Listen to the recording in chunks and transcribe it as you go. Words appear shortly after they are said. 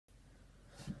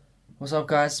What's up,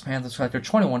 guys? It's Panthers Collector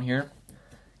 21 here.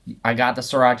 I got the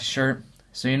Sriracha shirt,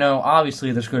 so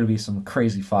obviously there's going to be some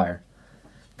crazy fire.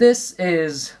 This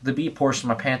is the B portion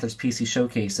of my Panthers PC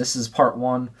showcase. This is part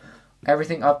 1,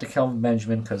 everything up to Kelvin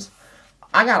Benjamin, because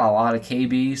I got a lot of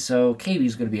KB, so KB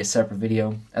is going to be a separate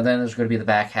video, and then there's going to be the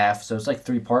back half, so it's like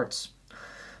 3 parts.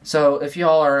 So if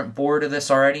y'all aren't bored of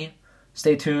this already,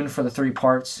 stay tuned for the 3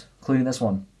 parts, including this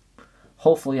one.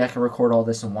 Hopefully I can record all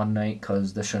this in one night,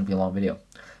 because this shouldn't be a long video.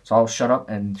 So I'll shut up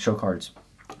and show cards.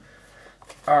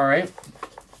 Alright,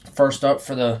 first up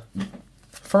for the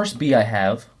first B I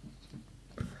have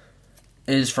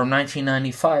is from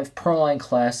 1995, Proline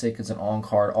Classic. It's an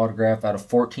on-card autograph out of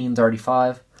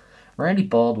 1435. Randy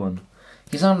Baldwin.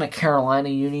 He's on the Carolina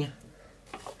uni.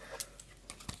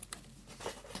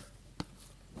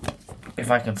 If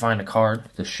I can find a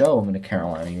card to show him in a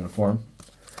Carolina uniform.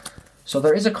 So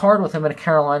there is a card with him in a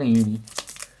Carolina uni.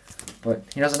 But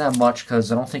he doesn't have much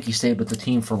because I don't think he stayed with the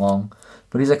team for long.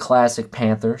 But he's a classic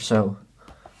Panther, so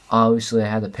obviously I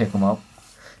had to pick him up.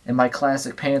 And by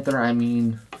classic Panther, I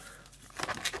mean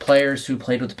players who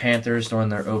played with the Panthers during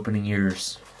their opening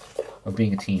years of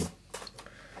being a team.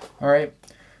 Alright,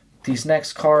 these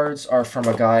next cards are from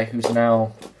a guy who's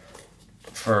now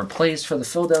plays for the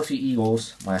Philadelphia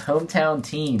Eagles, my hometown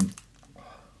team.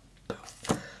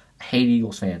 I hate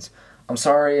Eagles fans. I'm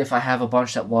sorry if I have a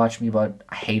bunch that watch me, but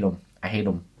I hate them. I hate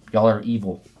them. Y'all are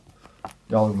evil.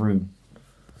 Y'all are rude.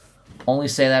 Only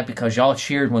say that because y'all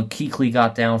cheered when Kuechly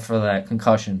got down for that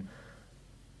concussion.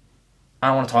 I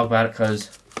don't want to talk about it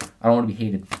because I don't want to be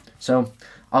hated. So,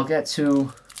 I'll get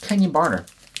to Kenyon Barner.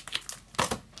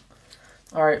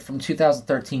 Alright, from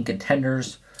 2013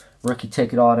 Contenders, Rookie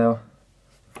Ticket Auto,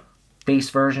 Base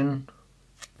Version,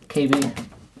 KB,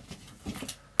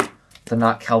 the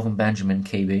not Kelvin Benjamin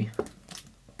KB.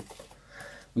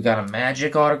 We got a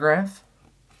Magic autograph,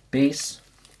 base.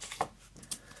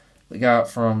 We got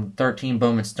from 13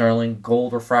 Bowman Sterling,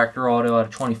 gold refractor auto out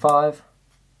of 25.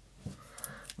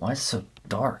 Why is it so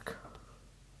dark?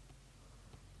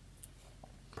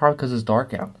 Probably because it's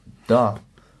dark out. Duh.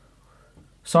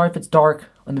 Sorry if it's dark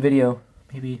on the video.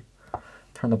 Maybe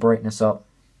turn the brightness up.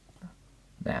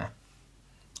 Nah.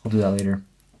 We'll do that later.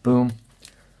 Boom.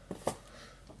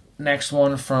 Next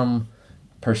one from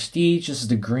Prestige. This is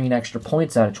the green extra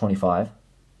points out of 25.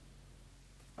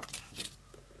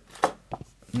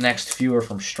 Next few are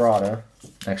from Strata.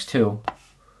 Next 2.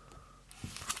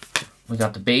 We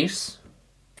got the base.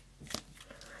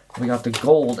 We got the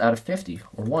gold out of 50,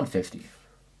 or 150.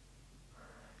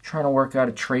 Trying to work out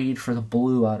a trade for the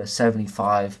blue out of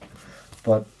 75,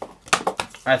 but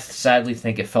I sadly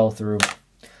think it fell through,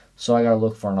 so I gotta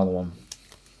look for another one.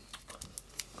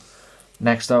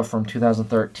 Next up from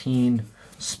 2013,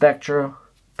 Spectra,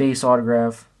 base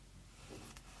autograph.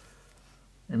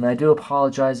 And I do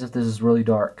apologize if this is really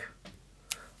dark.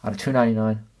 Out of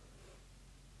 $2.99.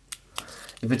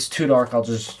 If it's too dark, I'll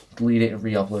just delete it and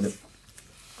re-upload it.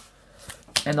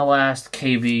 And the last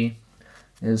KB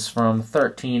is from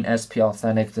 13 SP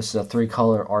Authentic. This is a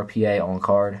 3-color RPA on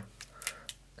card.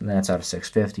 And that's out of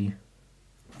 $6.50.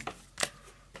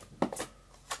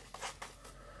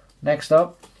 Next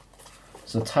up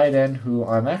is a tight end who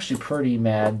I'm actually pretty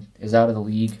mad is out of the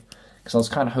league, because I was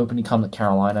kind of hoping he'd come to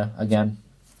Carolina again.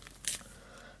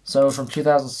 So from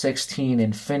 2016,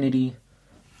 Infinity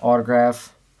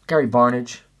autograph, Gary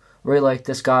Barnidge. Really liked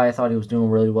this guy. I thought he was doing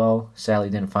really well. Sadly,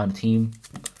 didn't find a team.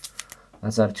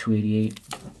 That's out of 288.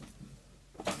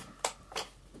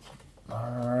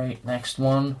 Alright, next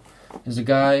one is a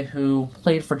guy who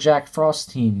played for Jack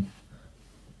Frost's team.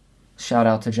 Shout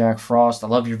out to Jack Frost. I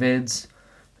love your vids.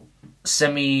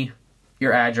 Send me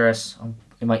your address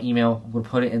in my email. I'm going to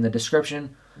put it in the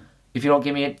description. If you don't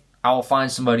give me it, I will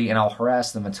find somebody and I'll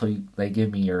harass them until they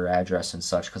give me your address and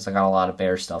such, because I got a lot of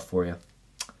bear stuff for you.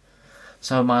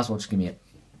 So might as well just give me it.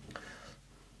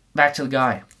 Back to the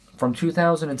guy. From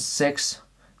 2006,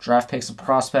 Draft Picks and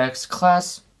Prospects,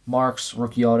 Class Marks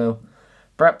Rookie Auto,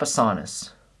 Brett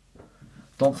Basanis.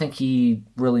 Don't think he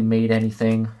really made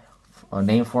anything, a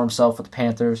name for himself with the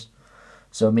Panthers.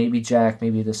 So maybe Jack,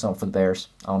 maybe he did something for the Bears.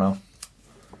 I don't know.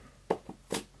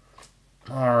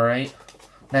 Alright.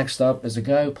 Next up is a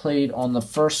guy who played on the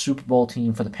first Super Bowl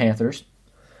team for the Panthers.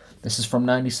 This is from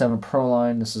 97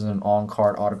 Proline. This is an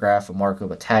on-card autograph of Marco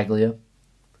Battaglia.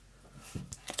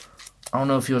 I don't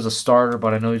know if he was a starter,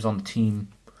 but I know he's on the team.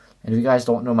 And if you guys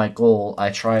don't know my goal,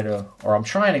 I'm trying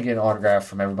to get an autograph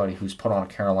from everybody who's put on a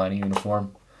Carolina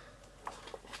uniform.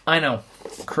 I know,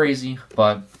 crazy,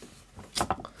 but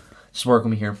just work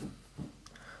with me here.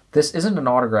 This isn't an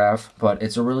autograph, but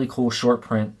it's a really cool short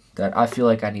print that I feel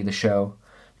like I need to show,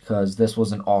 because this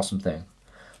was an awesome thing.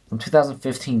 From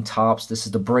 2015 Topps, this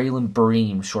is the Braylon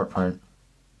Bream short print.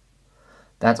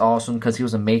 That's awesome because he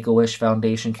was a Make-A-Wish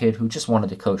Foundation kid who just wanted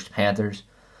to coach the Panthers.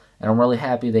 And I'm really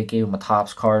happy they gave him a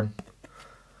Topps card.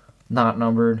 Not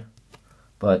numbered,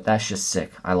 but that's just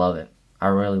sick. I love it. I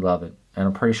really love it. And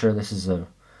I'm pretty sure this is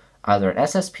either an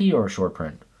SSP or a short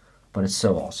print. But it's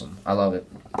so awesome. I love it.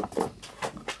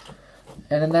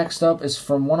 And the next up is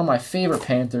from one of my favorite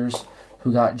Panthers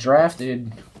who got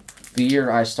drafted the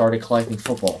year I started collecting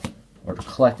football, or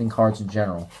collecting cards in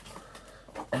general.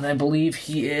 And I believe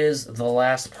he is the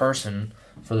last person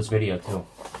for this video, too.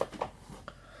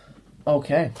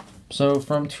 Okay, so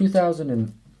from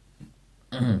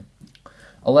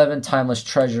 2011 Timeless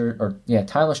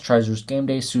Treasures, Game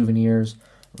Day Souvenirs,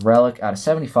 Relic out of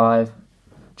 75,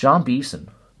 John Beason.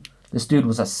 This dude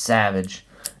was a savage,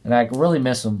 and I really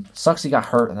miss him. Sucks he got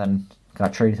hurt and then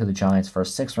got traded to the Giants for a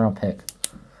 6th-round pick.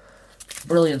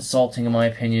 Really insulting in my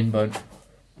opinion, but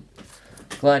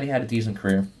glad he had a decent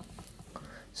career.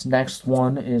 This next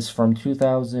one is from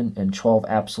 2012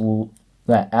 Absolute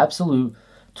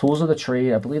Tools of the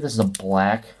Trade. I believe this is a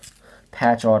black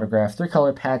patch autograph,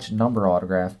 3-color patch number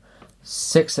autograph.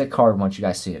 Sick card once you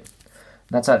guys see it.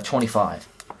 That's out of 25.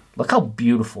 Look how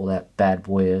beautiful that bad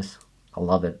boy is. I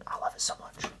love it. I love it so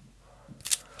much.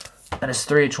 And it's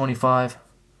 3 of 25.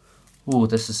 Ooh,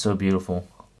 this is so beautiful.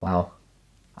 Wow.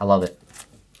 I love it.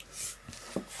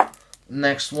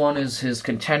 Next one is his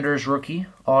Contenders rookie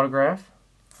autograph.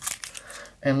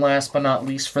 And last but not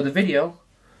least for the video,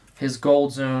 his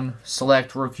Gold Zone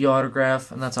Select rookie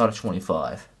autograph, and that's out of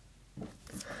 25.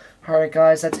 Alright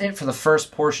guys, that's it for the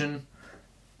first portion.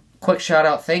 Quick shout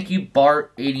out. Thank you,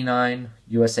 Bart89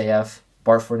 USAF,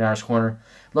 Bart 49ers Corner.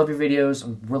 Love your videos.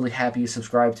 I'm really happy you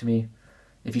subscribe to me.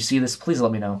 If you see this, please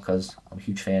let me know, because I'm a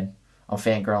huge fan. I'm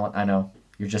fangirling. I know.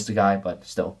 You're just a guy, but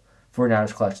still.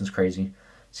 49ers collection's crazy.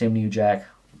 Same to you, Jack.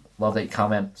 Love that you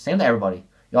comment. Same to everybody.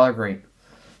 Y'all are great.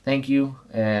 Thank you,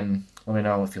 and let me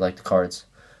know if you like the cards.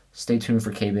 Stay tuned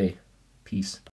for KB. Peace.